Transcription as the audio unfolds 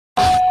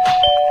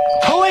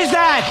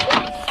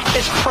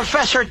It's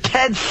Professor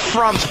Ted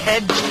from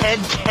Ted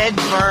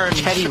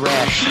Burns, Teddy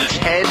Rash,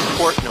 Ted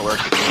Portnoy,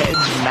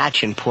 Ted's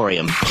Match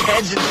Emporium,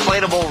 Ted's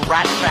Inflatable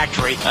Rat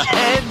Factory,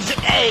 Ted's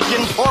Egg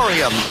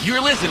Emporium.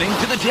 You're listening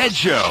to The Ted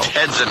Show.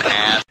 Ted's an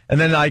ass. And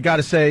then I got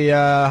to say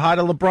hi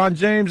to LeBron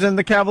James and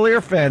the Cavalier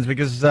fans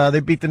because they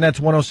beat the Nets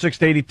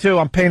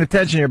 106-82. I'm paying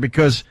attention here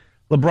because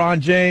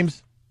LeBron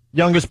James,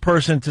 youngest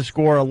person to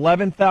score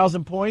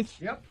 11,000 points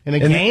in a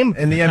game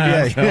in the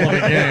NBA.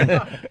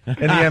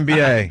 In the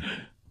NBA.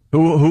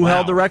 Who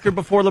held the record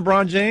before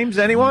LeBron James?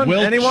 Anyone?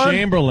 Wilt Anyone?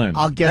 Chamberlain.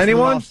 I'll guess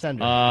anyone?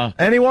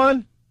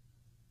 Anyone?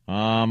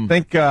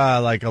 Think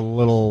like a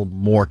little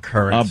more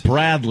current.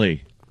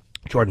 Bradley.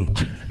 Jordan.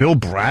 Bill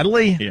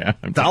Bradley? Yeah.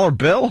 Dollar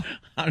Bill?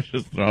 I'm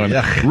just throwing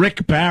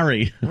Rick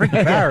Barry. Rick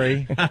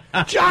Barry.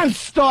 John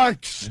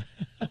Starks.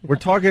 We're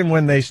talking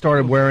when they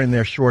started wearing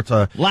their shorts.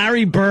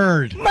 Larry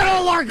Bird.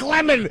 Meadowlark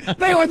Lemon.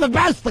 They were the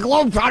best. The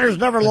Globetrotters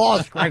never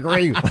lost,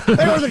 Gregory.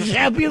 They were the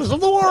champions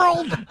of the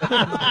world.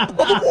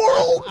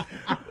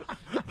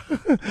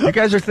 You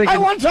guys are thinking. I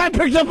one time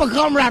picked up a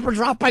gum wrapper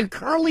dropped by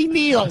Curly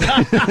Neal.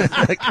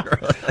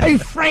 I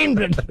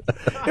framed it.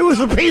 It was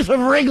a piece of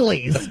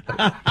Wrigley's.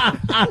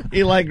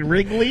 You like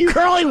Wrigley's?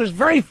 Curly was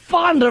very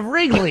fond of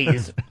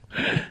Wrigley's.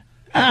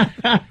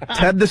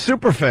 Ted the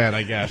superfan,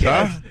 I guess,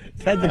 huh?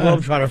 Ted the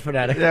Globetrotter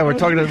fanatic. Yeah, we're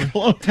talking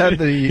to Ted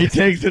the... He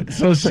takes it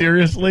so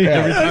seriously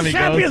every time he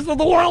champions goes. of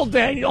the world,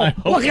 Daniel.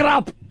 Look it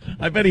up.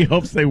 I bet he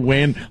hopes they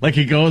win. Like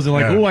he goes and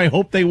ooh, I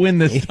hope they win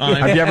this time.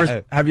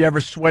 Have you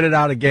ever sweated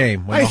out a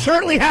game? I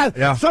certainly have.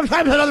 Yeah.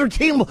 Sometimes another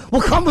team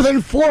will come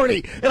within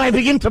 40, and I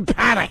begin to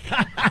panic.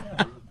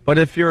 But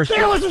if you're...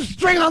 There was a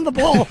string on the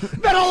ball.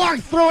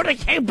 Meadowlark threw it and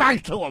it came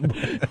back to him.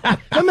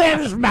 The man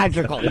is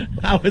magical.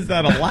 How is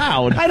that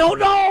allowed? I don't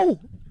know.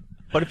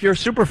 But if you're a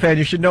super fan,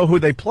 you should know who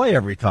they play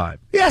every time.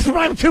 Yes, but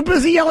I'm too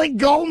busy yelling,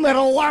 go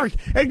Meadowlark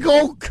and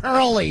go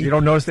Curly. You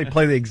don't notice they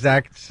play the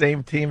exact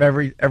same team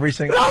every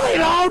single No, they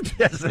don't.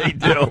 Yes, they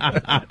do.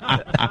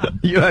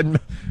 You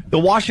had the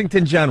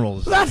Washington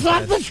Generals. That's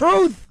not the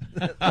truth.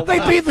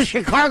 They beat the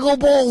Chicago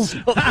Bulls.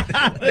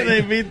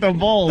 They beat the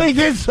Bulls. They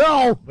did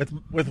so.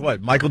 With what?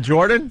 Michael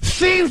Jordan?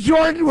 Steve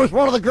Jordan was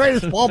one of the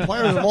greatest ball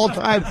players of all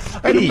time.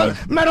 And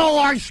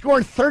Meadowlark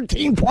scored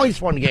 13 points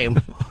one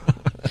game.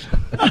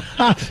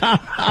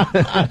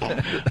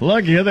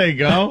 Look, here they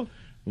go.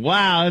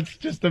 Wow, it's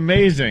just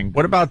amazing.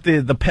 What about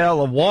the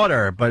pail of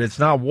water? But it's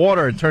not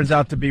water. It turns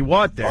out to be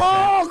what there?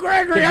 Oh,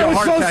 Gregory, I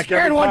was so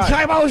scared one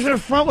time. I was in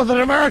front with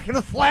an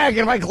American flag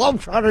in my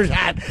Globetrotters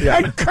hat,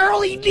 and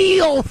Curly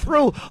Neal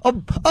threw a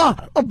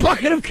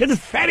bucket of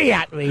confetti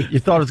at me. You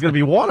thought it was going to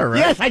be water, right?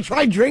 Yes, I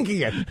tried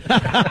drinking it.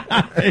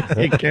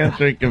 You can't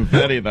drink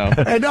confetti, though.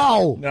 I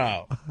know.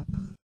 No.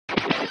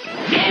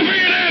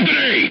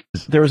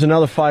 There was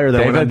another fighter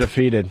that went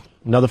undefeated.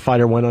 Another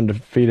fighter went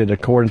undefeated.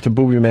 According to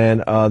Booby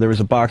Man, there was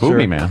a boxer.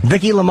 Booby Man?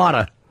 Vicky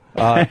LaMotta.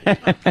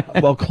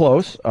 Well,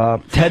 close.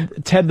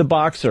 Ted the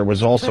boxer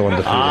was also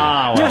undefeated.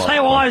 Yes, I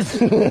was.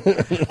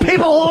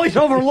 People always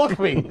overlook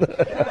me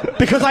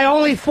because I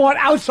only fought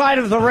outside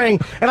of the ring,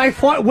 and I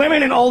fought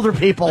women and older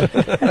people.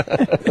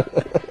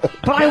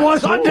 But I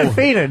was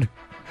undefeated.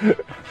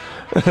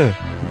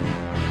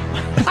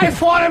 I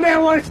fought a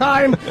man one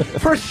time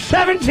for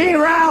 17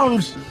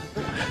 rounds.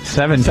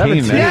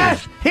 17, man.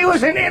 Yes, he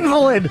was an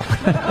invalid.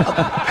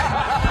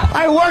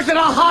 I worked at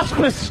a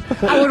hospice.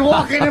 I would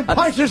walk in and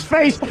punch his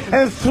face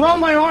and throw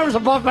my arms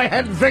above my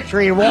head in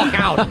victory and walk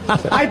out.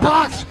 I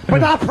boxed,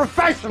 but not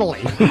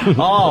professionally.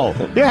 Oh.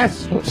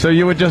 Yes. So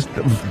you would just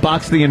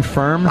box the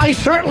infirm? I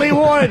certainly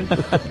would.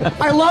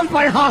 I loved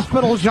my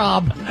hospital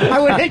job. I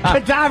would hit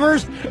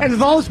cadavers and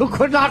those who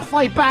could not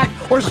fight back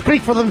or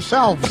speak for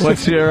themselves. What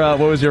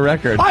was your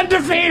record?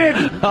 Undefeated.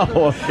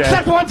 Oh, okay.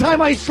 Except one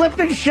time I slipped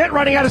in shit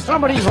running out of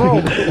somebody's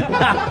room.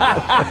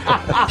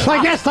 So I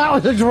guess that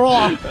was a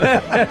draw.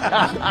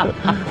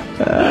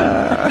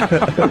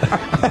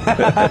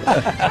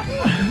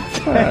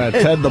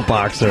 Ted the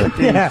boxer.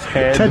 Yeah,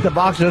 Ted the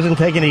boxer doesn't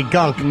take any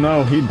gunk.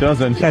 No, he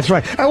doesn't. That's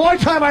right. At one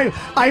time,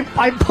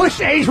 I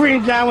pushed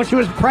Adrienne down when she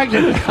was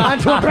pregnant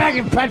onto a bag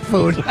of pet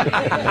food.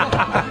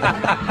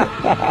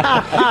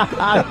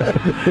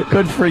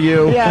 Good for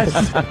you.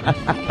 Yes.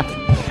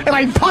 And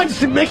I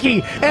punched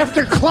Mickey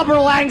after Clubber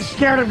Lang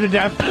scared him to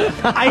death.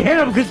 I hit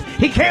him because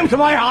he came to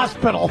my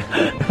hospital.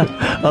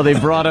 Oh, they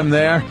brought him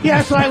there?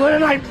 Yes, and I went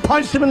and I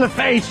punched him in the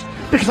face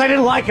because I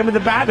didn't like him in the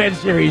Batman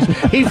series.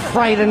 He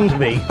frightened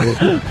me.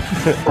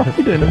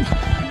 Frightened?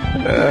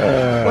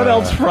 What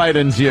else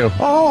frightens you?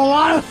 Oh, a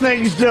lot of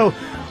things do.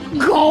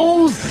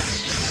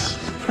 Ghosts.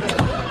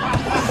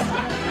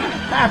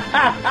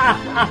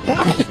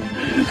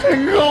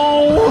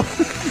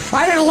 Ghosts.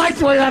 I didn't like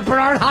the way that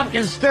Bernard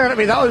Hopkins stared at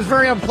me. That was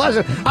very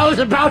unpleasant. I was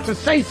about to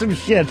say some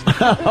shit.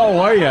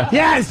 Oh, were you?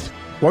 Yes.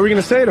 What were you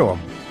going to say to him?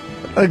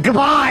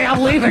 Goodbye,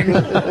 I'm leaving.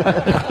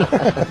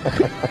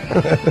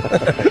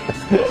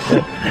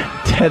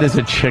 Ted is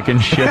a chicken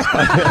shit.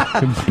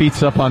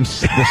 Beats up on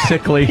the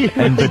sickly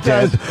and the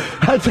dead.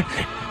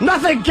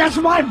 Nothing gets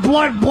my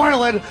blood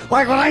boiling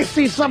like when I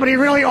see somebody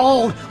really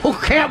old who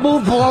can't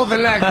move below the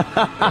neck.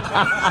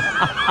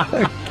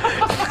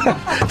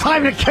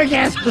 Time to kick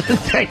ass and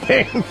take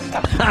names.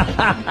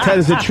 Ted,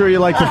 is it true you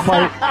like to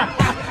fight?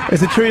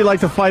 Is it true you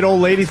like to fight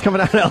old ladies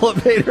coming out of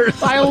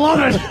elevators? I love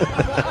it.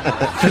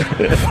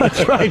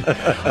 That's right.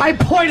 I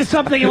point at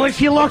something and when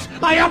she looks,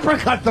 I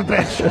uppercut the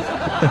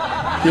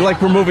bitch. You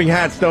like removing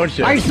hats, don't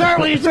you? I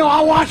certainly do.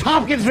 I'll watch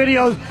Hopkins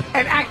videos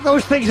and act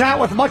those things out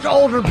with much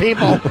older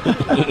people.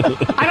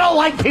 I don't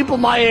like people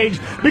my age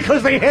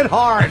because they hit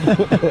hard.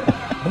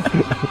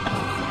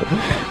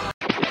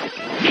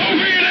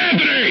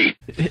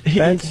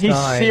 He's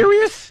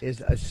serious?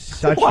 Is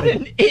such What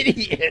an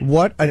idiot.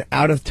 What an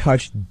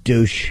out-of-touch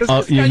douche.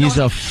 Oh, yeah, he's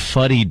a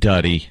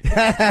fuddy-duddy.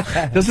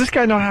 Does this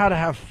guy know how to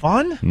have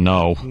fun?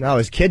 No. No,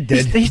 his kid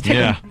did. He's taking,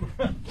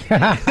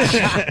 Yeah.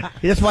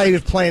 That's why he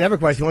was playing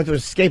EverQuest. He wanted to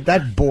escape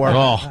that bore.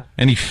 Oh,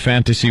 any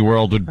fantasy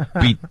world would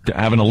beat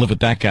having to live with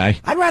that guy.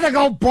 I'd rather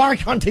go bark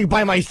hunting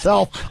by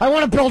myself. I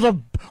want to build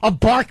a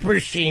bark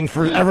machine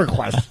for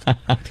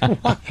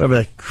EverQuest. Whatever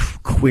the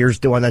queers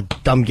do on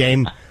that dumb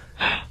game.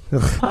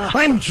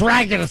 I'm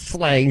dragon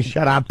slaying.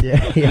 Shut up.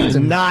 Yeah, you have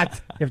to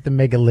not. You have to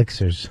make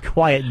elixirs.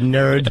 Quiet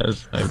nerd.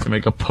 Yes, I have to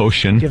make a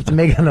potion. You have to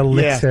make an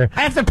elixir.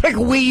 I have to pick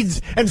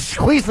weeds and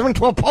squeeze them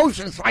into a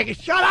potion so I can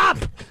shut up.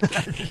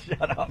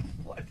 Shut up.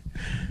 What?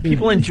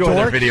 People enjoy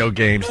their dorks. video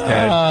games,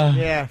 Ted.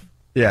 Yeah.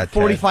 Yeah, Ted.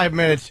 45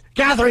 minutes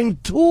gathering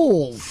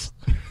tools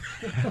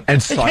And in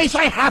such. case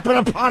I happen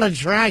upon a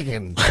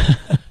dragon.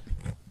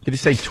 Did he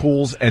say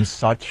tools and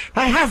such?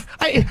 I'm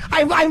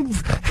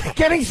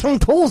getting some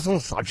tools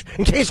and such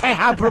in case I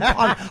happen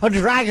upon a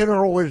dragon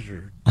or a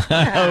wizard. What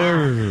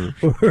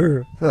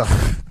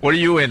are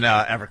you in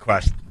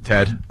EverQuest,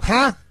 Ted?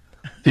 Huh?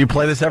 Do you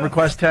play this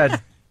EverQuest,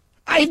 Ted?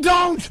 I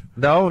don't.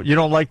 No? You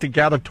don't like to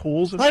gather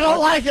tools? And I don't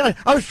such? like it.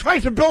 I was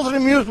trying to build an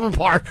amusement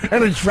park,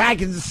 and a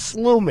dragon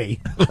slew me.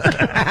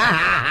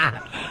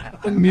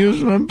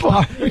 Amusement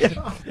park.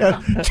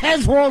 Yeah,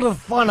 Ted's World of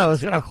Fun, I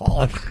was going to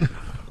call it.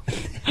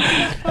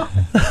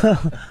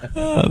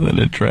 Then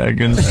a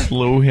dragon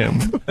slew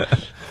him.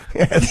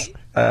 Yes.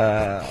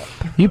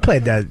 You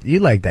played that. You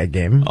liked that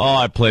game. Oh,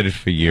 I played it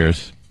for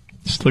years.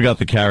 Still got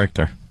the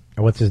character.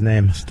 What's his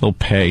name? Still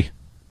pay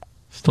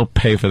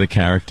for the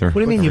character. What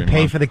do you mean you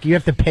pay for the? You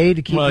have to pay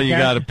to keep. Well, the you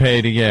got to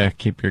pay to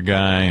keep your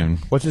guy. And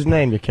What's his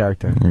name, your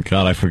character?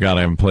 God, I forgot.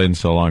 I haven't played in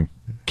so long.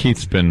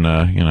 Keith's been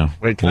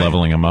Wait, can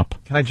leveling him up.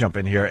 Can I jump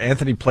in here?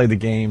 Anthony played the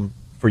game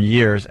for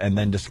years and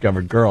then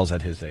discovered girls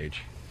at his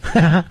age.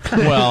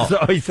 Well,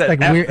 So he said, Like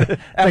weird-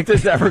 F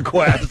this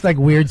EverQuest. It's like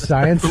weird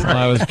science.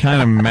 I was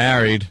kind of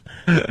married,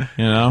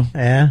 Yeah.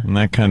 and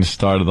that kind of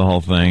started the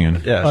whole thing.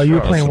 And Yeah, Oh, you were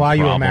sure. playing while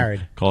you were problem.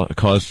 married.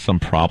 Caused some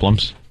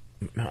problems,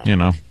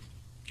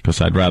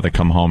 because I'd rather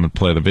come home and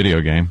play the video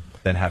game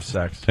Then have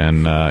sex.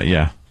 than,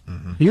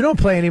 You don't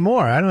play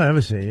anymore. I don't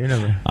ever see you. You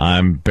never.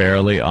 I'm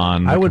barely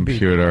on the I would be-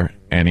 computer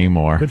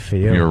anymore. Good for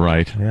you. You're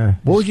right. Yeah.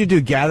 What would you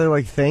do? Gather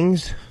like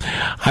things?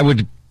 I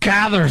would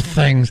gather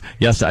things.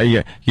 Yes,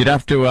 you'd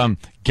have to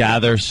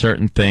gather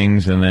certain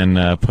things and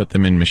then put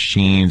them in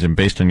machines, and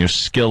based on your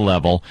skill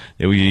level,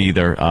 it would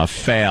either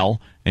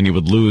fail and you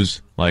would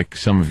lose like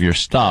some of your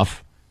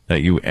stuff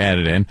that you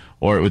added in,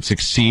 or it would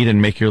succeed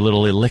and make your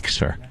little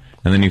elixir,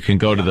 and then you can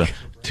go to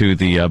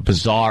the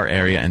bazaar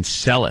area and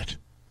sell it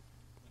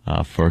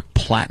for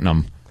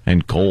platinum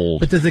and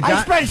gold. But does the I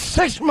guy? spent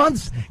 6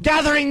 months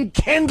gathering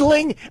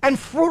kindling and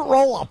fruit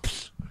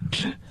roll-ups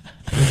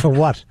For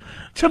what?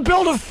 to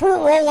build a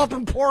fruit roll-up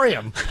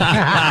emporium.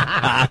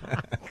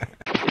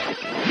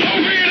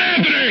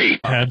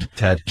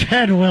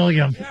 Ted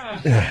Williams.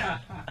 I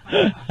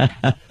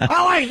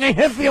like to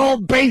hit the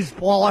old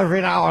baseball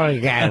every now and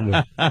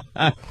again.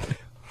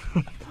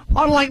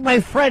 Unlike my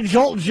friend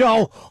Jolt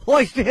Joe, who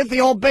likes to hit the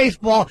old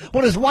baseball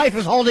when his wife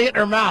is holding it in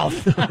her mouth.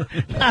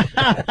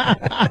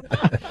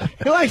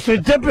 He likes to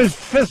dip his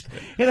fist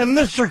in a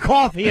Mr.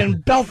 Coffee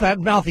and belt that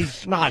mouthy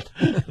snot.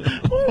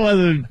 Well,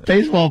 the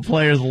baseball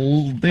players,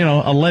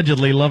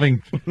 allegedly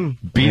loving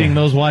beating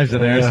those wives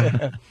of theirs.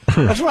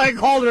 That's why I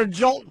called him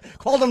Jolt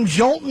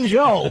and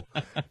Joe.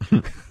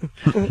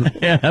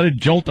 Yeah, how to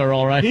jolt her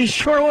all right. He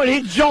sure would.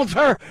 He'd jolt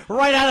her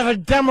right out of a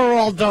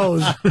Demerol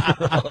doze.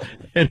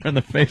 Hit her in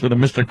the face with a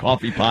Mr.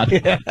 Coffee pot.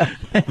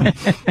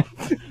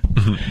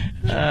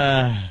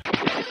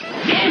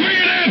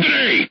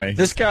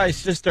 This guy's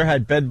sister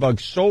had bed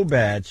bugs so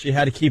bad she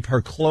had to keep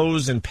her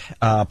clothes in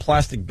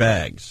plastic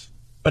bags.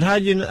 But how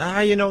you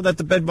know that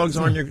the bed bugs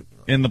aren't your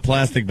In the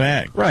plastic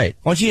bag. right?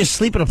 Why don't you just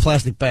sleep in a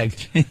plastic bag?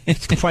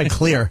 It's quite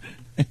clear.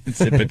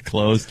 Zip it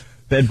closed.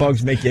 Bed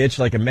bugs make you itch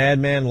like a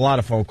madman. A lot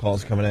of phone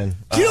calls coming in.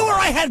 Do you know where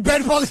I had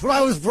bed bugs when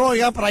I was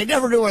growing up and I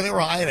never knew where they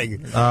were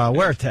hiding?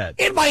 Where, Ted?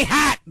 In my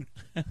hat.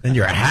 In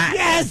your hat?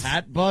 Yes.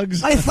 Hat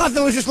bugs? I thought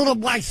there was just little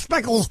black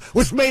speckles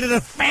which made it a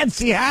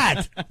fancy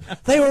hat.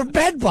 They were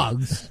bed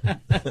bugs.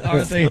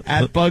 Are they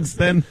hat bugs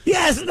then?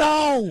 Yes,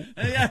 no.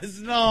 Yes,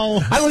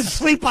 no. I would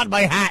sleep on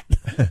my hat.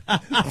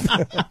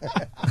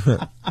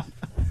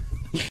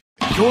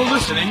 You're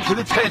listening to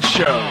The Ted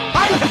Show.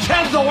 I'm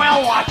Ted the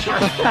Whale Watcher.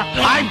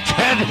 I'm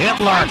Ted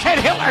Hitler. I'm Ted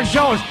Hitler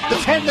Jones. The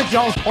Ted the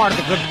Jones part of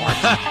the good part.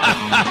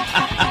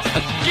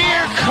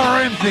 Dear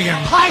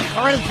Corinthians. Hi,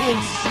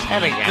 Corinthians.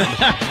 Ted again.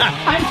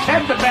 I'm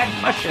Ted the Bad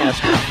Pushes.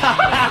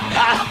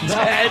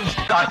 Ted.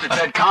 Dr.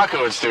 Ted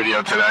Kako in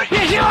studio today.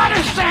 Did you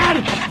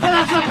understand that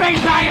if the Big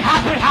Bang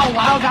happened, how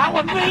loud that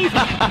would be?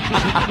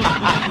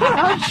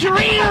 Hurt your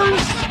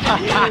ears.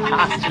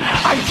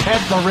 I'm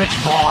Ted the Rich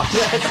Boss.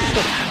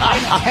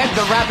 I'm Ted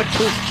the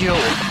Rabbit-Toothed Jew.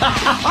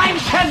 I'm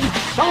Ted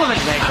Sullivan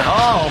Maker.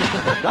 Oh.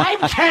 I'm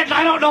Ted,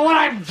 I don't know what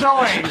I'm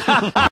doing.